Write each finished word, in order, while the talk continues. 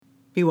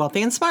Be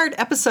Wealthy and Smart,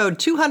 episode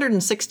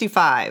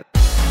 265.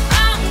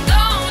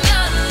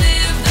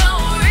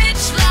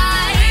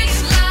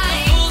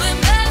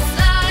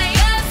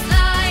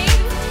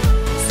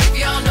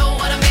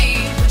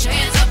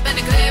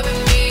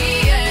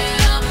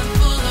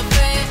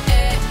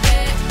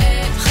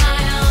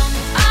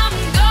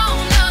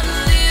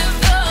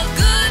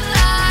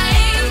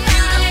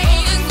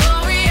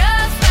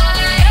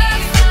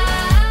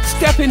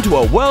 Step into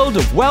a world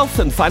of wealth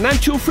and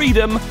financial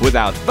freedom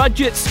without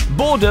budgets,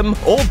 boredom,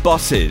 or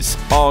bosses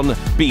on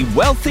Be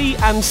Wealthy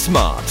and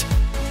Smart.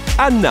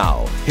 And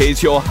now,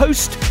 here's your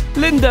host,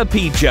 Linda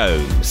P.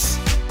 Jones.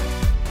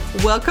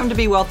 Welcome to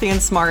Be Wealthy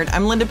and Smart.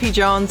 I'm Linda P.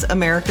 Jones,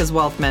 America's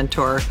Wealth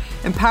Mentor,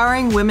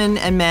 empowering women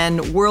and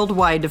men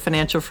worldwide to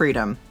financial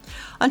freedom.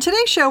 On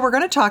today's show, we're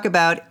going to talk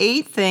about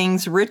 8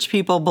 things rich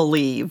people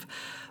believe.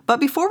 But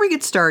before we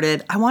get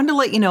started, I wanted to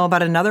let you know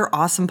about another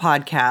awesome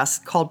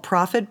podcast called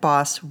Profit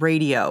Boss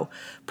Radio.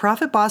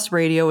 Profit Boss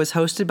Radio is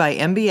hosted by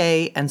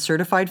MBA and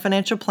certified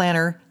financial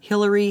planner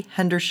Hilary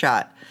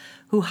Hendershot,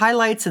 who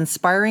highlights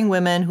inspiring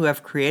women who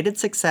have created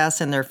success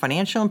in their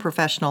financial and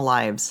professional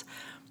lives.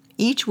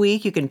 Each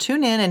week, you can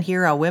tune in and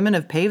hear how women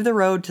have paved the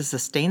road to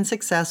sustain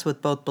success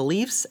with both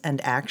beliefs and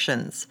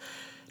actions.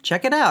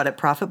 Check it out at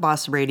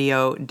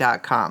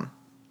ProfitBossRadio.com.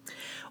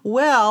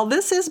 Well,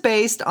 this is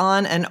based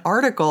on an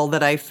article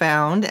that I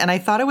found, and I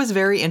thought it was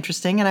very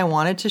interesting, and I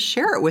wanted to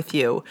share it with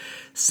you.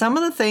 Some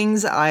of the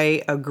things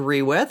I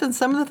agree with, and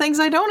some of the things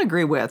I don't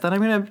agree with, and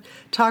I'm going to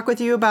talk with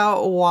you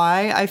about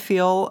why I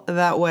feel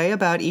that way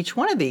about each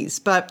one of these.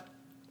 But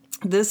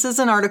this is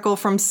an article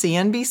from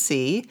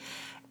CNBC,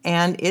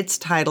 and it's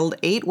titled,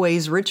 8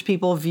 Ways Rich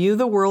People View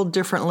the World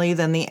Differently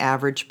Than the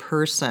Average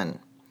Person.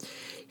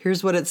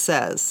 Here's what it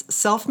says.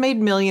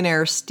 Self-made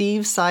millionaire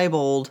Steve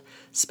Siebold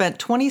spent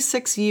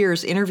 26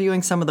 years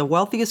interviewing some of the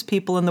wealthiest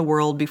people in the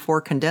world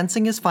before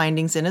condensing his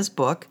findings in his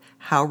book,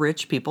 How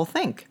Rich People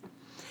Think.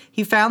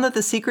 He found that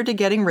the secret to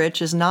getting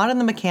rich is not in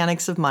the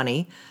mechanics of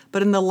money,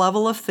 but in the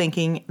level of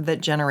thinking that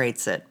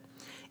generates it.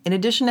 In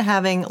addition to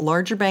having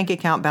larger bank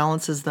account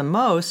balances than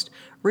most,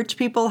 rich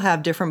people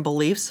have different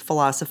beliefs,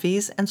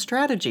 philosophies, and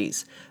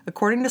strategies.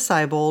 According to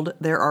Siebold,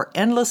 there are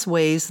endless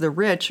ways the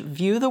rich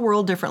view the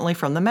world differently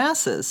from the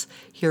masses.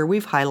 Here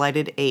we've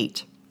highlighted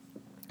 8.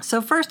 So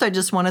first, I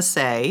just want to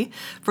say,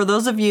 for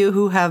those of you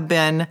who have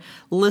been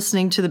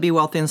listening to the Be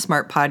Wealthy and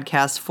Smart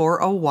podcast for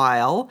a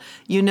while,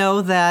 you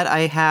know that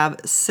I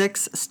have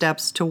 6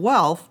 steps to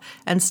wealth,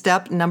 and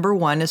step number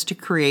 1 is to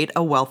create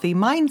a wealthy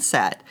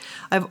mindset.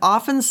 I've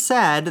often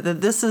said that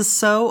this is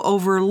so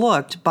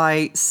overlooked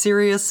by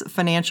serious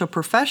financial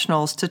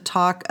professionals to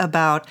talk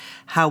about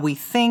how we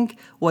think,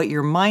 what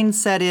your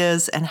mindset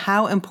is, and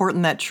how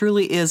important that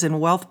truly is in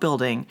wealth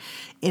building.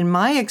 In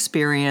my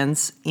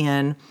experience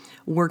in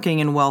working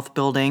in wealth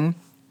building,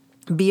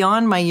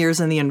 beyond my years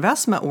in the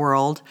investment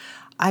world,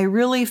 I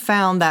really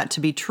found that to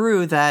be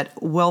true, that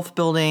wealth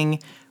building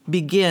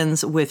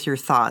begins with your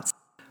thoughts.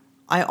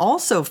 I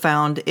also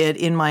found it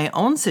in my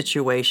own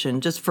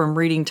situation, just from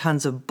reading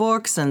tons of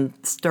books and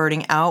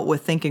starting out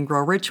with Think and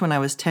Grow Rich when I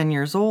was 10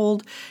 years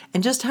old,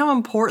 and just how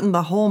important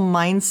the whole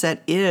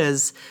mindset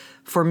is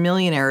for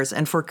millionaires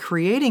and for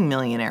creating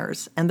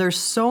millionaires. And there's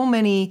so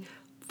many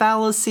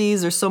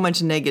fallacies, there's so much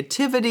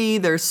negativity,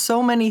 there's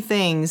so many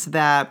things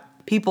that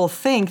people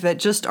think that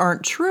just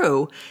aren't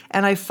true.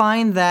 And I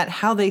find that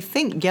how they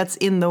think gets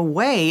in the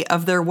way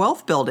of their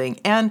wealth building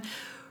and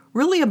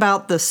really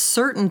about the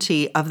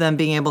certainty of them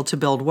being able to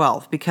build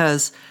wealth.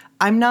 Because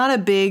I'm not a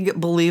big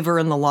believer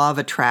in the law of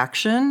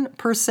attraction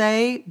per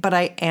se, but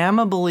I am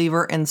a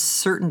believer in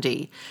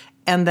certainty.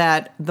 And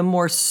that the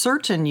more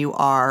certain you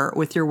are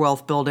with your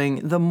wealth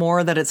building, the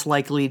more that it's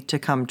likely to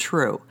come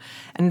true.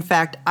 And in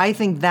fact, I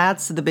think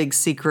that's the big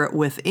secret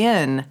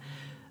within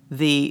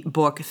the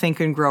book, Think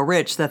and Grow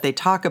Rich, that they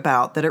talk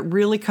about, that it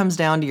really comes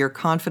down to your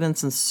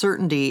confidence and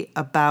certainty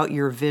about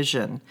your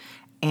vision.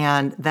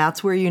 And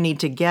that's where you need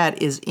to get,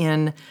 is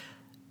in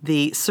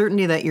the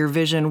certainty that your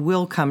vision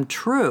will come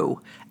true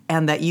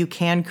and that you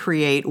can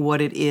create what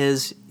it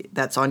is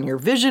that's on your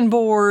vision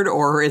board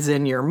or is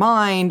in your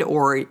mind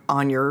or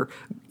on your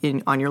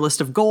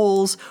list of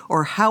goals,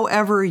 or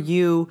however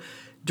you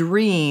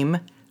dream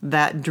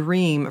that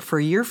dream for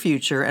your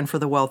future and for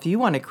the wealth you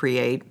want to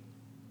create.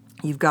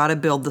 You've got to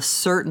build the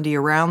certainty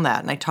around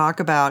that. And I talk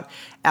about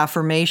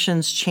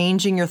affirmations,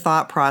 changing your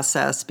thought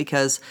process,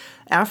 because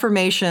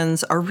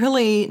affirmations are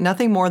really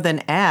nothing more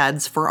than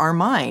ads for our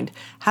mind.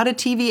 How do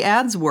TV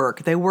ads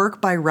work? They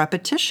work by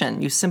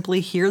repetition. You simply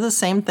hear the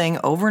same thing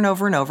over and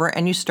over and over,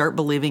 and you start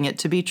believing it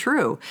to be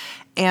true.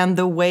 And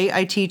the way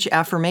I teach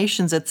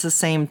affirmations, it's the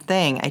same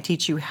thing. I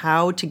teach you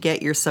how to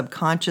get your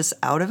subconscious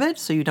out of it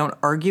so you don't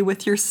argue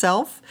with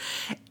yourself,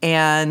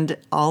 and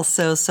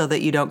also so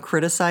that you don't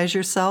criticize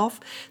yourself.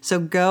 So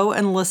go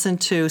and listen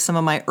to some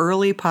of my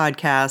early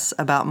podcasts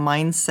about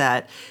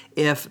mindset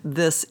if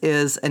this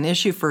is an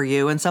issue for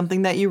you and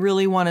something that you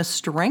really want to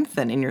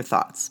strengthen in your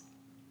thoughts.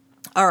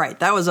 All right,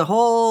 that was a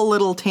whole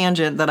little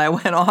tangent that I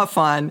went off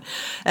on,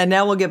 and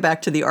now we'll get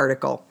back to the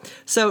article.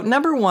 So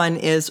number 1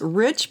 is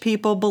rich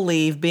people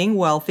believe being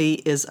wealthy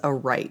is a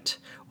right,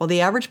 while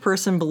the average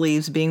person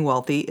believes being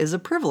wealthy is a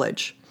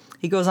privilege.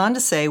 He goes on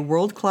to say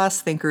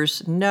world-class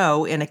thinkers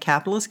know in a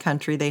capitalist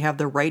country they have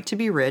the right to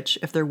be rich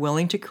if they're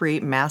willing to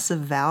create massive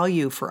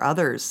value for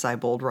others,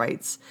 Seibold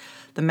writes.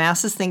 The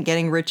masses think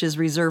getting rich is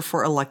reserved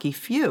for a lucky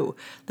few.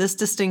 This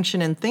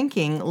distinction in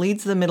thinking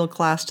leads the middle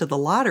class to the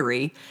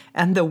lottery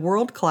and the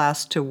world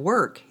class to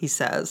work, he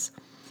says.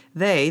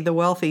 They, the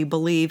wealthy,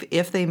 believe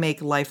if they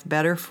make life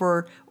better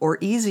for or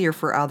easier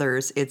for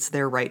others, it's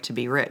their right to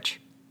be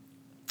rich.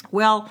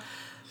 Well,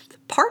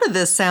 part of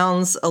this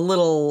sounds a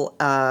little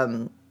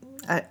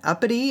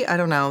uppity. I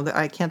don't know.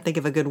 I can't think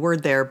of a good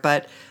word there,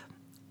 but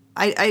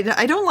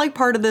I don't like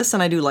part of this,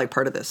 and I do like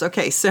part of this.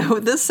 Okay, so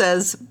this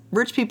says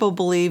rich people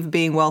believe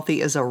being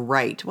wealthy is a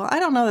right. Well, I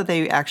don't know that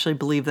they actually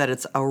believe that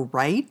it's a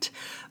right,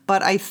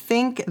 but I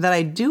think that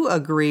I do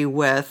agree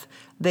with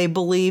they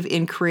believe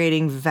in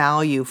creating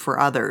value for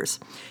others.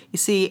 You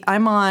see,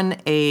 I'm on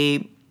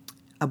a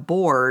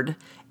board,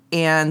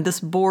 and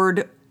this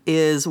board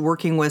is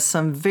working with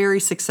some very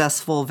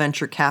successful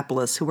venture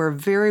capitalists who are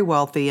very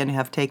wealthy and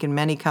have taken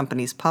many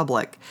companies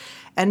public.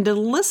 And to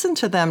listen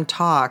to them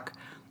talk,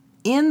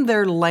 in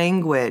their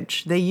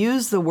language, they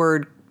use the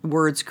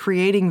words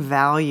creating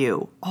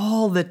value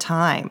all the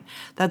time.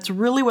 That's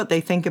really what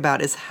they think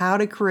about, is how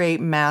to create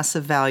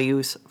massive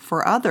values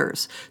for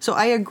others. So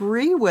I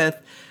agree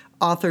with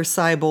author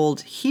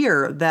Seibold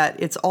here that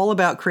it's all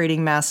about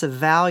creating massive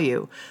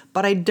value,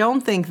 but I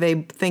don't think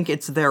they think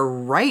it's their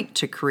right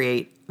to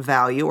create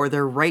value or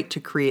their right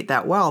to create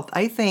that wealth.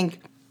 I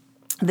think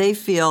they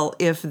feel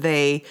if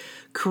they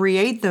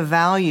create the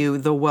value,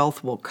 the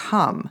wealth will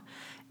come.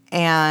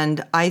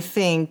 And I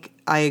think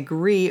I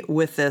agree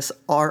with this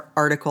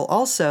article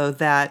also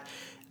that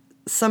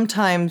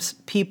sometimes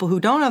people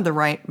who don't have the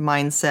right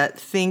mindset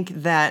think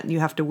that you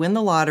have to win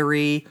the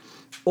lottery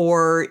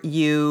or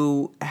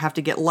you have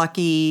to get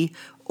lucky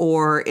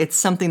or it's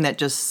something that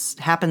just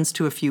happens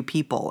to a few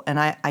people. And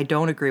I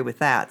don't agree with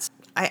that.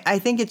 I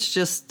think it's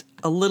just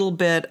a little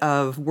bit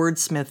of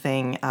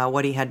wordsmithing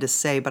what he had to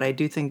say, but I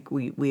do think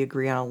we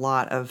agree on a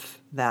lot of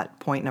that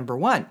point number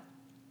 1.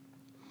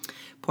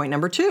 Point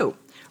number 2.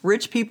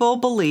 Rich people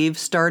believe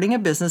starting a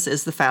business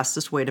is the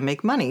fastest way to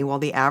make money, while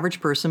the average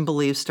person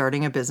believes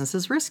starting a business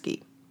is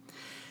risky.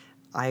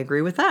 I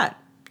agree with that.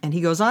 And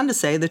he goes on to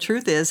say, the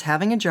truth is,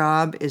 having a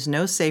job is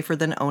no safer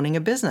than owning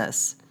a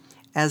business.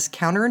 As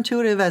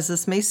counterintuitive as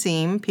this may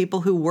seem,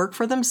 people who work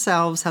for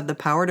themselves have the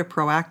power to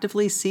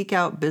proactively seek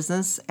out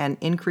business and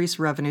increase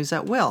revenues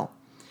at will.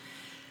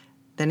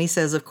 Then he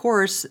says, of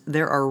course,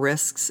 there are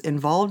risks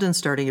involved in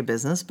starting a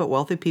business, but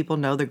wealthy people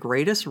know the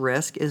greatest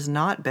risk is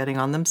not betting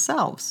on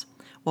themselves.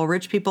 While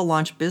rich people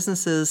launch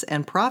businesses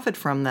and profit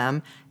from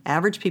them,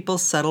 average people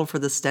settle for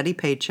the steady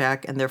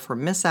paycheck and therefore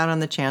miss out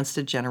on the chance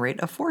to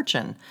generate a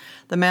fortune.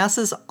 The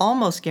masses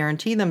almost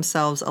guarantee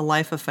themselves a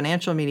life of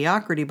financial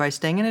mediocrity by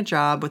staying in a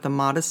job with a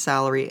modest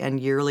salary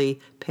and yearly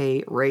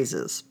pay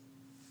raises.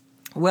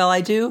 Well, I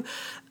do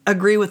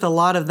agree with a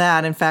lot of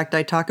that. In fact,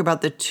 I talk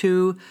about the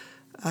 2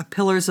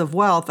 pillars of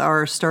wealth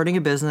are starting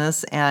a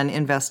business and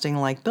investing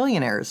like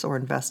billionaires or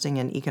investing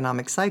in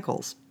economic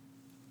cycles.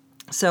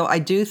 So I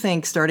do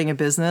think starting a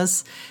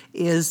business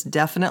is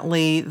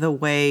definitely the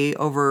way.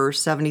 Over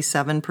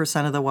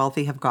 77% of the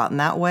wealthy have gotten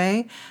that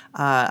way.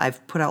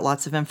 I've put out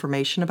lots of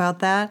information about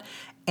that.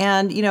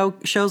 And,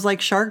 shows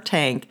like Shark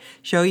Tank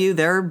show you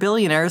there are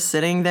billionaires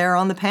sitting there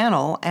on the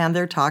panel and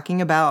they're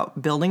talking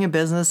about building a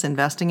business,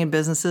 investing in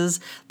businesses.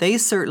 They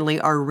certainly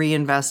are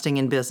reinvesting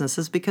in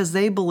businesses because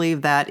they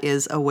believe that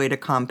is a way to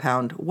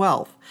compound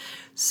wealth.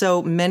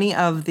 So many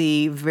of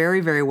the very,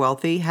 very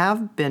wealthy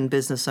have been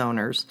business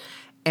owners.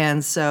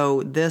 And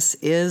so this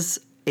is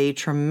a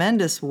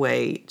tremendous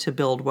way to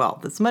build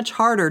wealth. It's much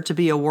harder to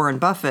be a Warren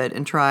Buffett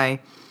and try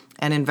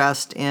and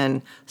invest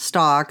in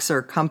stocks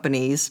or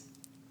companies.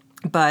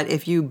 But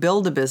if you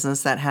build a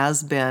business, that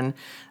has been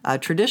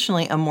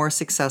traditionally a more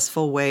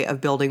successful way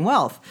of building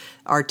wealth.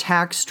 Our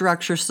tax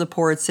structure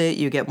supports it.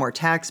 You get more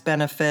tax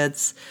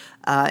benefits.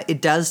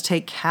 It does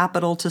take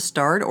capital to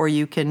start, or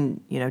you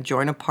can,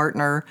 join a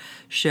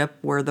partnership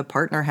where the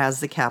partner has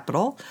the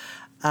capital.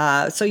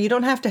 So you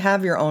don't have to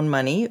have your own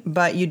money,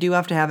 but you do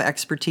have to have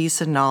expertise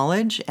and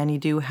knowledge, and you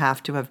do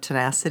have to have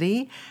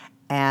tenacity.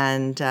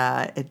 And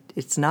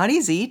it's not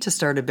easy to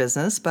start a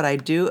business, but I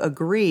do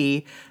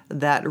agree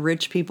that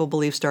rich people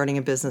believe starting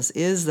a business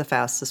is the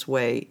fastest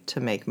way to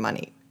make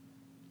money.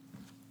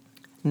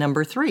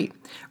 Number 3,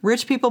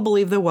 rich people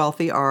believe the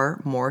wealthy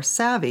are more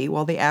savvy,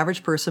 while the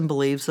average person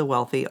believes the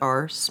wealthy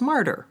are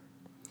smarter.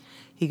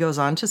 He goes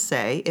on to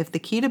say, if the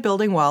key to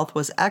building wealth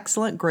was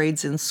excellent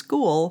grades in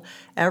school,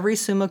 every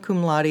summa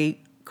cum laude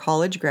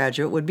college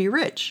graduate would be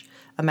rich.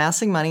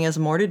 Amassing money has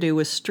more to do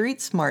with street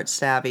smart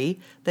savvy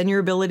than your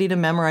ability to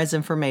memorize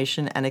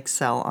information and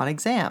excel on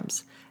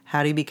exams.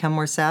 How do you become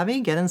more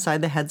savvy? Get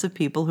inside the heads of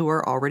people who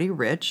are already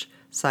rich,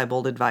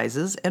 Seibold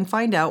advises, and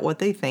find out what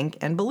they think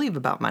and believe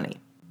about money.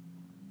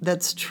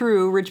 that's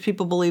true. Rich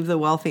people believe the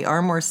wealthy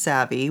are more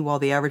savvy, while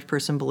the average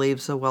person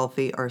believes the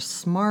wealthy are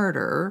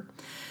smarter.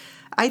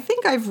 I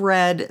think I've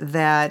read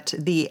that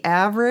the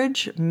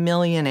average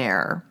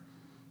millionaire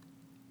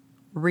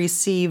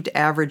received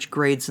average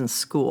grades in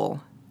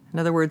school. In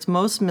other words,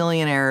 most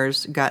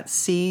millionaires got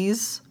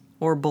C's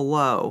or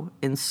below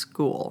in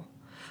school.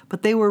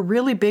 But they were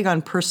really big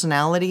on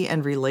personality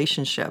and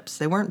relationships.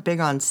 They weren't big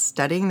on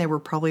studying. They were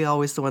probably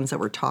always the ones that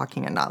were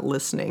talking and not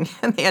listening.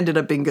 And they ended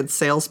up being good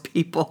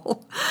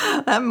salespeople.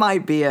 That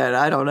might be it.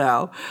 I don't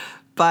know.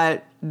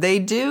 But they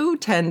do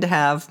tend to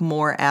have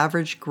more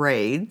average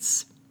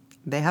grades.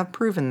 They have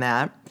proven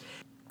that.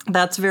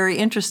 That's very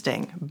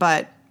interesting.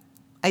 But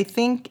I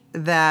think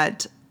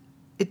that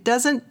it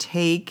doesn't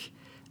take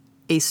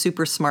a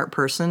super smart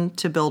person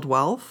to build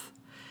wealth.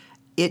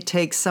 It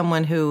takes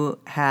someone who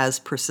has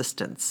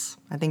persistence.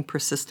 I think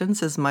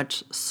persistence is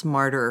much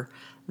smarter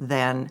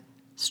than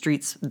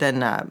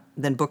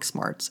book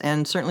smarts,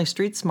 and certainly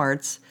street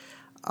smarts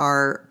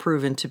are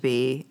proven to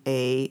be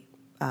a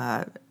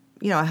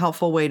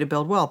helpful way to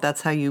build wealth.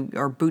 That's how you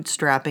are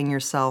bootstrapping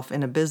yourself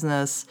in a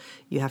business.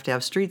 You have to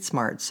have street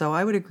smarts. So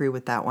I would agree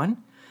with that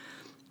one.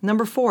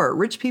 Number 4,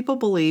 rich people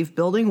believe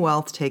building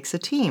wealth takes a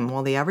team,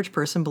 while the average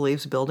person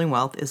believes building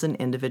wealth is an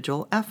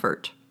individual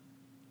effort.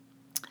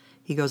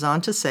 He goes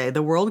on to say,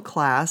 the world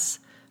class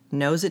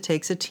knows it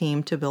takes a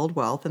team to build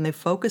wealth, and they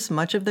focus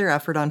much of their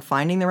effort on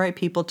finding the right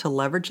people to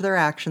leverage their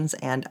actions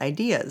and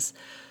ideas.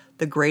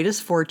 The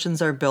greatest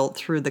fortunes are built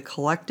through the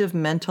collective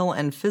mental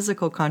and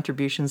physical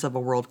contributions of a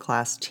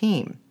world-class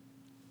team.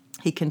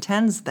 He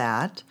contends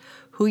that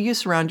who you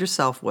surround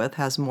yourself with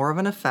has more of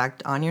an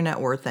effect on your net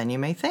worth than you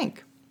may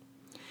think.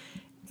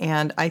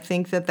 And I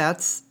think that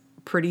that's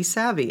pretty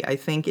savvy. I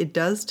think it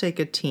does take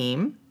a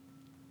team.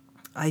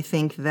 I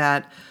think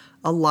that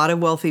a lot of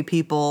wealthy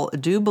people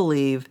do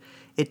believe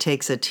it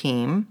takes a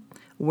team,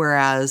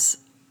 whereas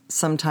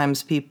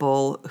sometimes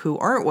people who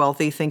aren't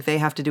wealthy think they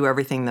have to do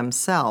everything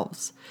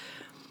themselves.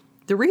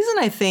 The reason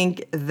I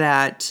think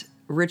that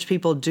rich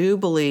people do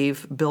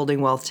believe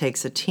building wealth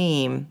takes a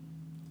team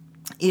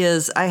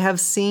is I have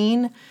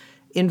seen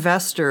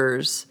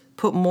investors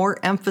put more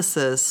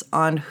emphasis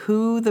on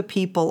who the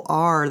people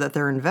are that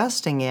they're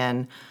investing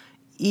in,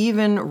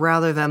 even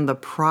rather than the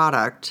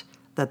product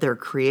that they're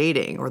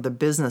creating or the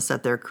business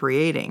that they're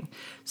creating.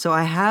 So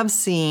I have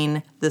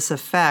seen this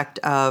effect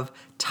of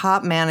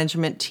top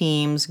management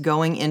teams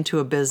going into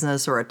a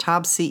business, or a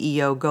top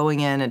CEO going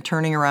in and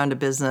turning around a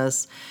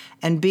business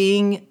and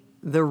being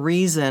the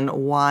reason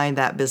why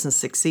that business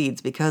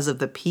succeeds, because of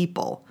the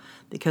people,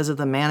 because of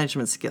the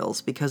management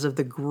skills, because of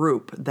the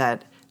group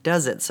that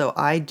does it. So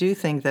I do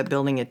think that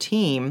building a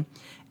team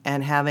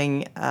and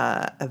having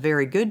a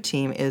very good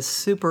team is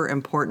super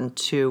important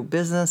to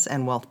business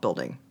and wealth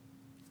building.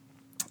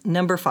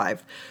 Number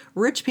 5,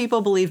 rich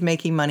people believe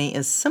making money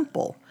is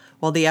simple,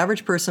 while the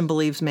average person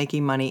believes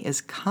making money is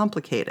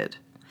complicated.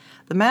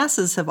 The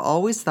masses have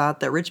always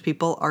thought that rich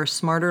people are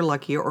smarter,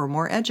 luckier, or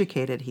more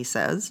educated, he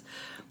says.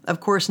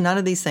 Of course, none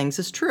of these things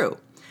is true.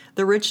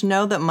 The rich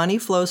know that money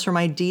flows from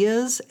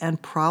ideas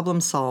and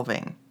problem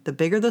solving. The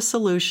bigger the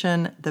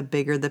solution, the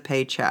bigger the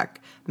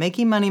paycheck.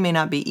 Making money may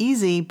not be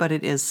easy, but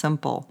it is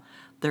simple.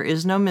 There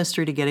is no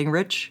mystery to getting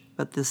rich,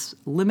 but this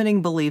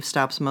limiting belief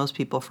stops most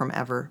people from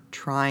ever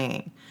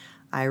trying.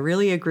 I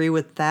really agree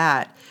with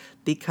that,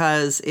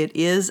 because it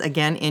is,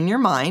 again, in your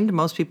mind.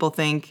 Most people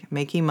think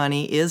making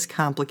money is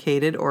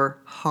complicated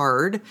or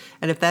hard.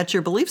 And if that's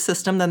your belief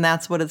system, then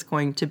that's what it's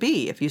going to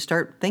be. If you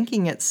start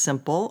thinking it's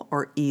simple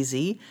or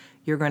easy,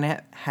 you're going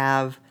to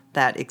have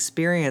that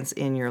experience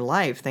in your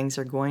life. Things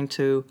are going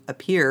to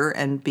appear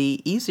and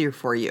be easier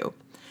for you.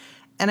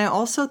 And I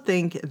also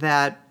think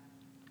that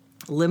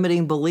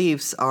limiting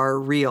beliefs are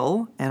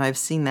real, and I've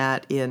seen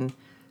that in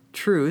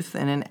truth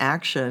and in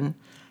action.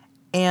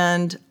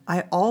 And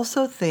I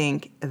also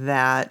think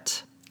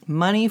that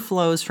money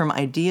flows from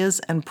ideas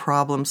and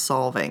problem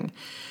solving.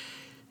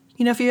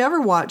 You know, if you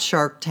ever watch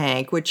Shark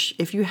Tank, which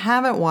if you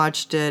haven't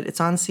watched it, it's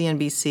on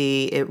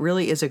CNBC. It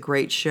really is a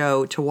great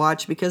show to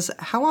watch, because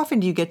how often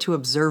do you get to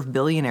observe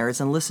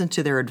billionaires and listen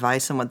to their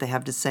advice and what they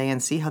have to say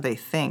and see how they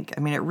think? I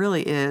mean, it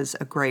really is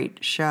a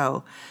great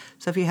show.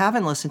 So if you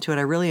haven't listened to it,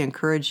 I really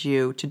encourage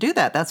you to do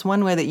that. That's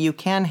one way that you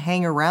can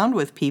hang around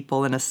with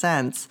people, in a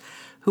sense,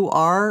 who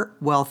are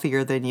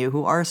wealthier than you,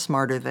 who are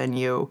smarter than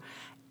you,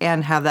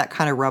 and have that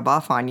kind of rub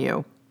off on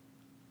you.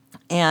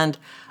 And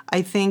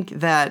I think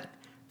that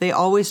they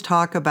always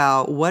talk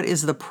about what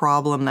is the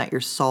problem that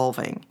you're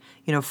solving.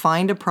 You know,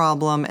 find a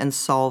problem and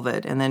solve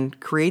it, and then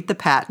create the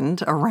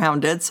patent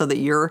around it so that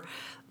you're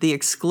the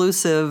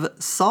exclusive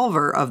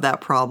solver of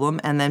that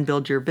problem, and then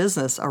build your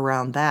business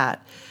around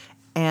that.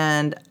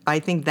 And I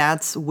think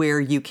that's where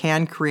you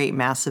can create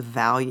massive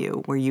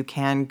value, where you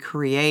can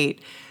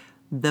create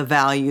the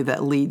value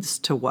that leads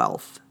to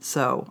wealth.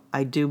 So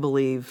I do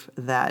believe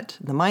that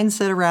the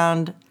mindset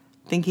around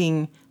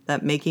thinking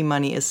that making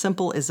money is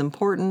simple is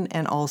important,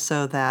 and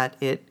also that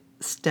it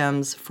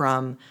stems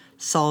from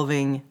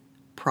solving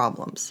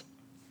problems.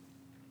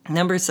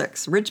 Number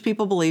 6, rich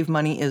people believe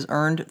money is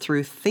earned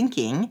through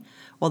thinking,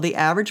 while the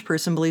average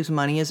person believes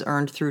money is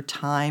earned through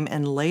time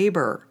and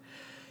labor.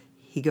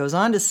 He goes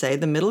on to say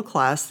the middle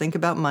class think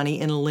about money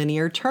in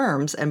linear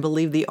terms and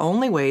believe the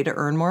only way to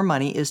earn more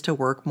money is to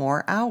work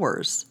more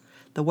hours.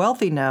 The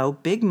wealthy know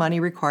big money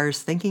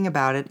requires thinking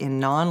about it in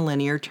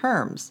non-linear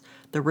terms.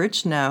 The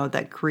rich know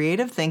that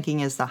creative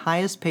thinking is the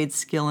highest paid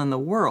skill in the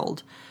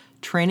world.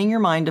 Training your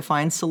mind to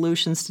find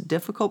solutions to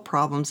difficult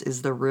problems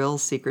is the real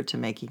secret to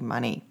making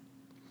money.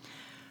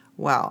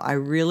 Wow, I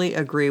really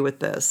agree with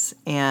this.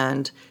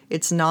 And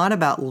it's not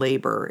about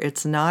labor.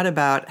 It's not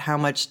about how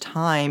much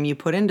time you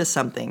put into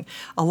something.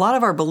 A lot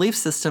of our belief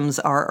systems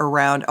are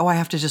around, I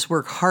have to just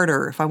work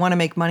harder. If I want to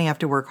make money, I have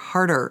to work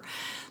harder.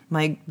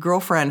 My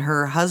girlfriend,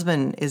 her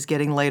husband is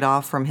getting laid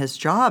off from his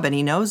job, and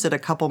he knows it a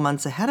couple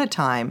months ahead of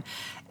time.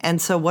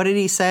 And so what did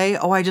he say?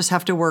 I just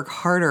have to work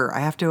harder. I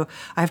have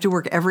to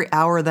work every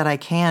hour that I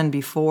can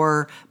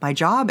before my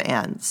job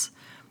ends.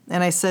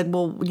 And I said,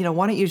 well,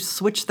 why don't you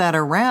switch that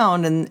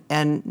around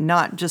and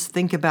not just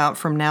think about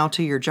from now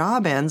till your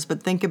job ends,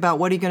 but think about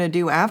what are you going to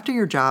do after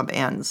your job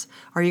ends?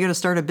 Are you going to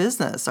start a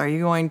business?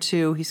 He's going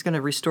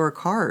to restore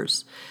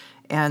cars.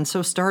 And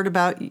so start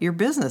about your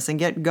business and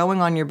get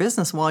going on your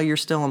business while you're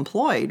still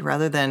employed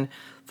rather than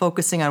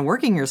focusing on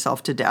working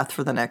yourself to death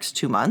for the next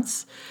 2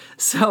 months.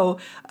 So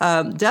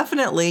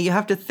definitely you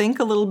have to think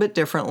a little bit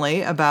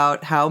differently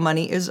about how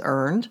money is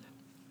earned.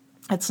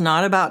 It's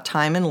not about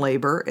time and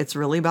labor. It's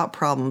really about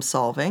problem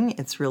solving.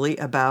 It's really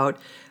about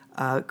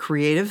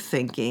creative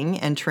thinking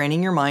and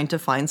training your mind to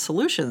find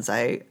solutions.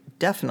 I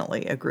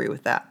definitely agree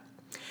with that.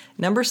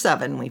 Number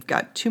 7, we've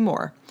got 2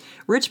 more.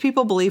 Rich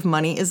people believe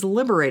money is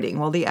liberating,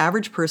 while the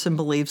average person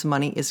believes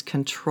money is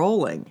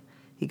controlling.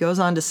 He goes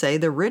on to say,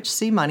 the rich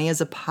see money as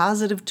a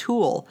positive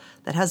tool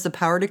that has the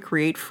power to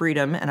create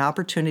freedom and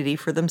opportunity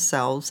for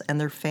themselves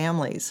and their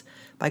families.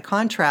 By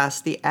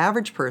contrast, the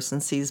average person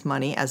sees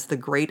money as the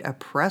great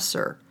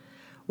oppressor,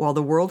 while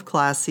the world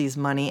class sees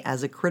money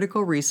as a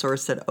critical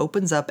resource that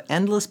opens up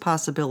endless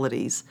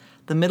possibilities.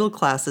 The middle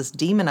class is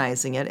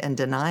demonizing it and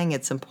denying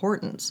its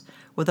importance.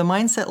 With a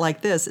mindset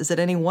like this, is it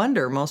any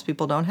wonder most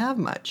people don't have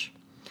much?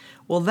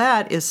 Well,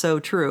 that is so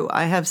true.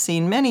 I have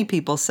seen many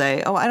people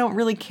say, I don't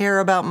really care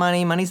about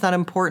money. Money's not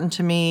important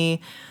to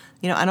me.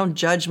 I don't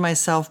judge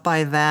myself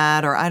by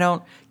that, or I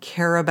don't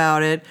care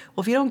about it.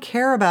 Well, if you don't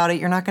care about it,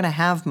 you're not going to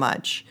have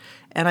much.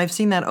 And I've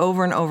seen that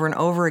over and over and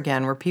over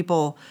again where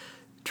people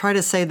try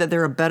to say that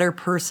they're a better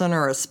person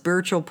or a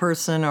spiritual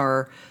person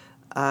or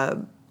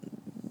have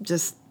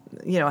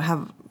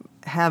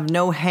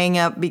no hang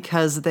up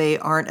because they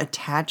aren't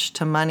attached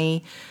to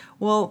money.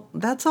 Well,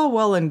 that's all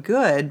well and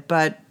good,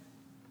 but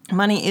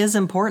money is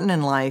important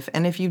in life.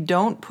 And if you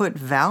don't put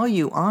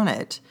value on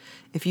it,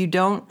 if you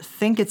don't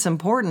think it's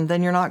important,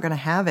 then you're not going to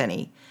have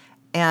any.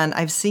 And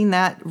I've seen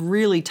that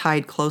really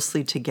tied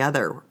closely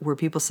together where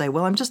people say,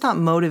 well, I'm just not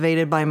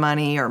motivated by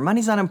money, or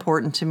money's not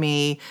important to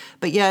me,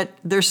 but yet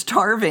they're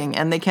starving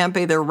and they can't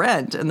pay their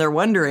rent and they're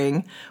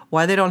wondering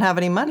why they don't have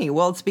any money.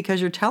 Well, it's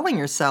because you're telling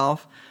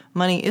yourself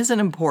money isn't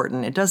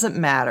important, it doesn't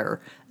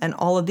matter, and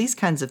all of these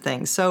kinds of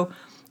things. So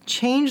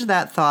change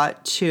that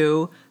thought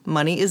to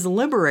money is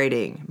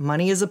liberating.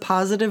 Money is a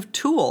positive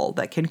tool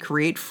that can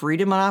create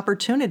freedom and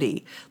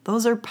opportunity.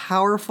 Those are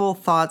powerful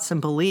thoughts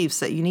and beliefs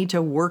that you need to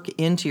work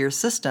into your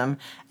system.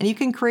 And you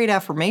can create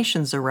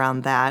affirmations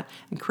around that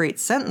and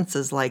create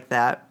sentences like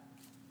that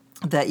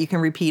you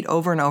can repeat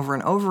over and over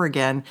and over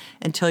again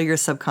until your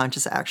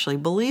subconscious actually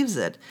believes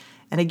it.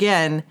 And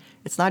again,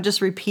 it's not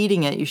just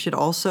repeating it. You should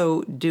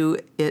also do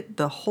it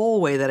the whole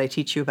way that I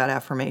teach you about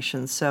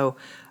affirmations. So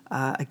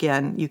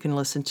again, you can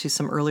listen to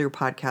some earlier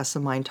podcasts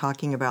of mine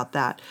talking about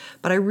that.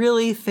 But I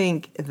really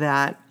think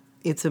that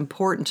it's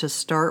important to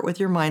start with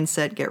your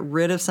mindset, get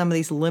rid of some of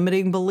these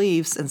limiting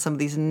beliefs and some of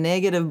these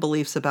negative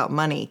beliefs about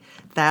money.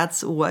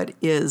 That's what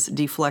is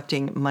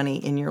deflecting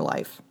money in your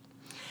life.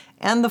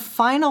 And the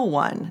final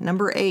one,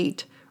 number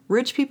 8,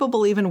 rich people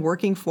believe in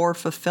working for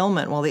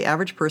fulfillment, while the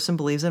average person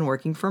believes in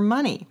working for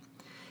money.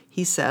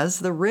 He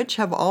says, the rich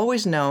have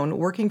always known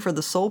working for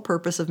the sole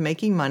purpose of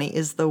making money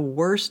is the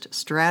worst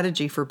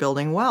strategy for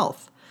building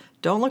wealth.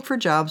 Don't look for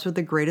jobs with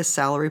the greatest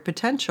salary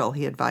potential,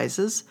 he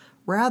advises.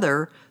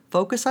 Rather,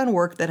 focus on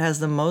work that has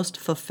the most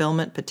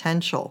fulfillment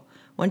potential.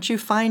 Once you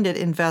find it,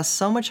 invest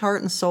so much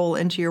heart and soul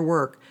into your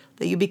work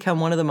that you become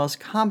one of the most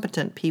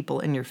competent people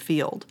in your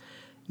field.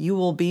 You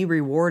will be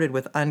rewarded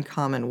with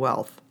uncommon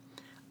wealth.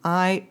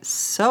 I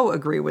so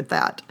agree with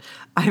that.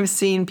 I've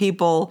seen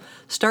people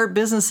start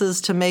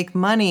businesses to make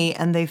money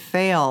and they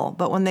fail.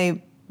 But when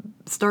they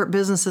start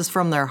businesses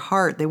from their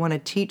heart, they want to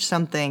teach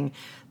something,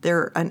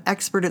 they're an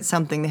expert at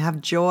something, they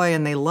have joy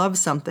and they love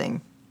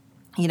something.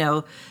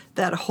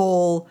 That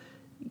whole,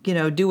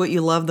 do what you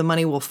love, the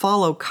money will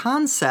follow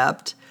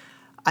concept.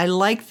 I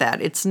like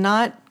that. It's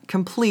not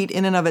complete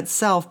in and of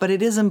itself, but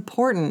it is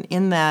important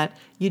in that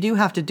you do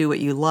have to do what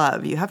you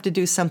love. You have to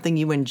do something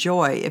you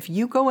enjoy. If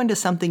you go into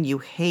something you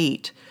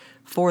hate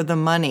for the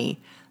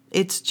money,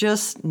 it's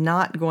just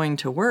not going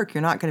to work.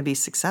 You're not going to be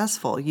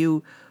successful.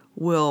 You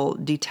will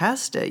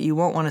detest it. You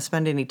won't want to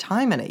spend any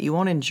time in it. You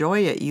won't enjoy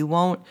it. You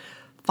won't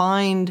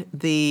find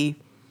the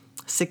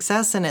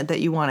success in it that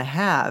you want to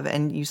have,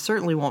 and you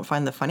certainly won't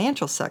find the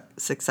financial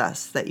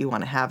success that you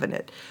want to have in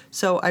it.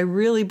 So I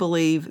really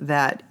believe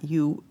that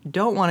you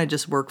don't want to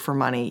just work for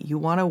money. You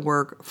want to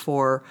work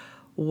for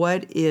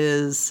what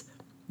is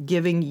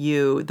giving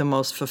you the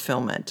most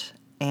fulfillment,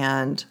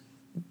 and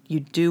you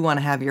do want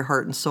to have your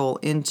heart and soul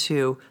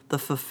into the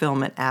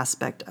fulfillment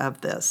aspect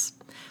of this.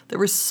 There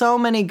were so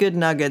many good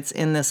nuggets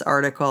in this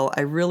article.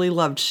 I really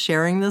loved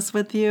sharing this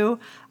with you.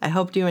 I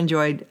hope you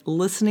enjoyed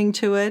listening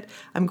to it.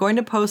 I'm going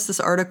to post this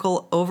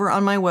article over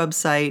on my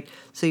website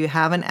so you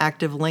have an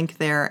active link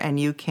there and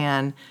you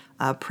can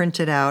print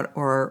it out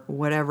or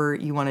whatever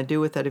you want to do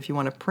with it. If you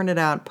want to print it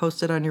out,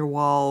 post it on your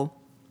wall,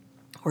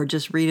 or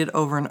just read it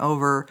over and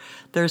over.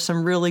 There's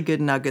some really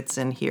good nuggets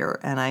in here,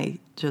 and I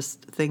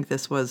just think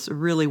this was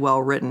really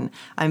well written.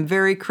 I'm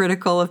very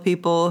critical of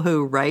people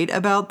who write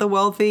about the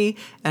wealthy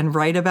and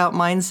write about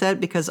mindset,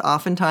 because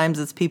oftentimes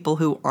it's people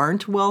who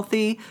aren't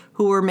wealthy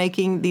who are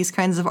making these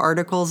kinds of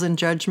articles and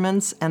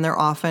judgments, and they're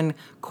often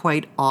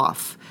quite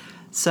off.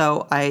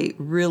 So I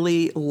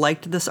really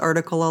liked this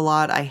article a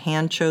lot. I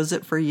hand chose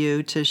it for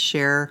you to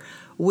share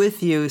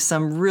with you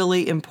some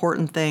really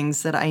important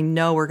things that I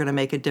know are going to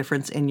make a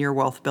difference in your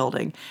wealth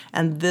building.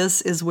 And this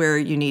is where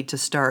you need to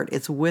start.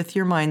 It's with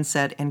your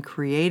mindset and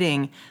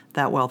creating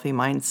that wealthy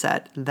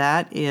mindset.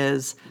 That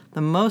is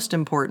the most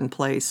important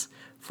place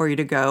for you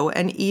to go.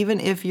 And even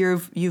if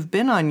you've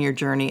been on your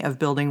journey of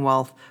building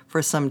wealth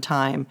for some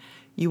time,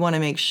 you want to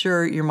make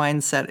sure your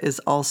mindset is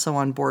also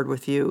on board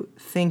with you,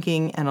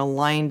 thinking and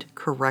aligned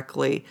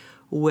correctly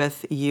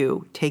with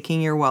you,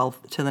 taking your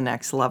wealth to the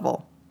next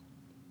level.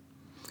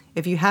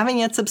 If you haven't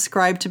yet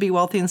subscribed to Be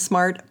Wealthy and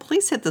Smart,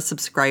 please hit the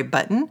subscribe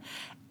button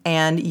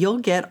and you'll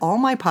get all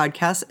my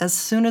podcasts as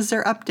soon as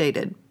they're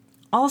updated.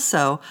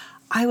 Also,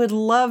 I would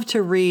love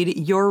to read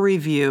your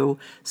review,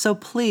 so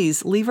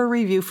please leave a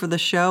review for the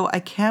show. I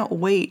can't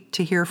wait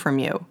to hear from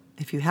you.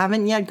 If you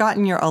haven't yet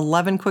gotten your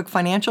 11 quick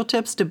financial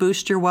tips to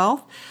boost your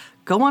wealth,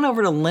 go on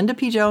over to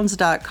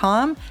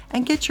lindapjones.com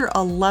and get your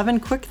 11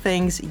 quick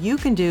things you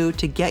can do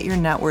to get your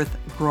net worth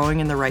growing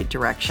in the right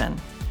direction.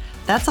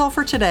 That's all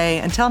for today.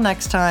 Until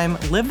next time,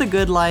 live the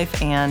good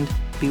life and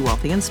be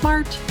wealthy and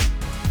smart.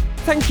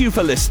 Thank you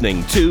for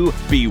listening to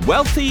Be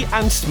Wealthy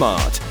and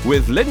Smart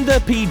with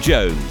Linda P.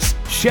 Jones.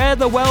 Share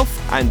the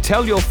wealth and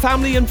tell your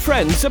family and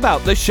friends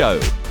about the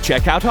show.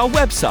 Check out our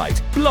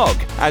website, blog,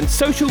 and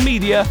social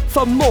media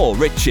for more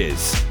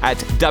riches at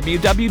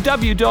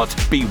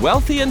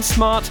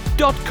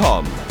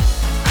www.bewealthyandsmart.com.